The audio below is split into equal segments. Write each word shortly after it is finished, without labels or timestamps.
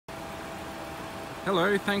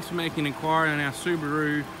Hello, thanks for making an inquiry on our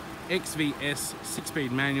Subaru XV-S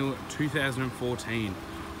 6-speed manual 2014.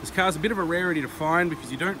 This car's a bit of a rarity to find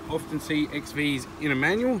because you don't often see XVs in a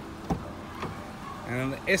manual.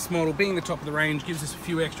 And the S model, being the top of the range, gives us a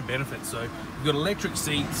few extra benefits. So you've got electric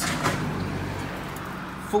seats,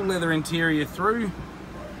 full leather interior through,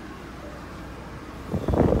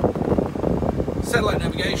 satellite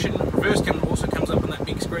navigation, reverse camera also comes up on that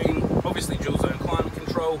big screen, obviously dual zone climate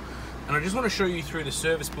control. And I just want to show you through the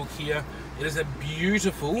service book here. It is a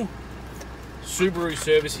beautiful Subaru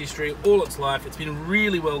service history all its life. It's been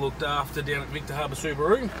really well looked after down at Victor Harbour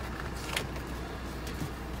Subaru.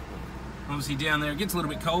 Obviously down there it gets a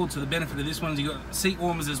little bit cold, so the benefit of this one is you've got seat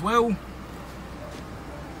warmers as well.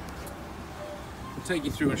 I'll take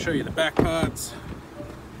you through and show you the back parts.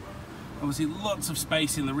 Obviously lots of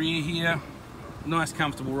space in the rear here. Nice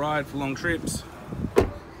comfortable ride for long trips.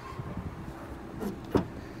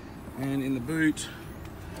 And in the boot,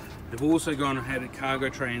 they've also gone and had a cargo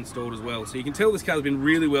tray installed as well. So you can tell this car's been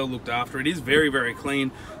really well looked after. It is very, very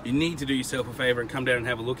clean. You need to do yourself a favor and come down and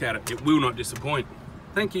have a look at it. It will not disappoint.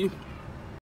 Thank you.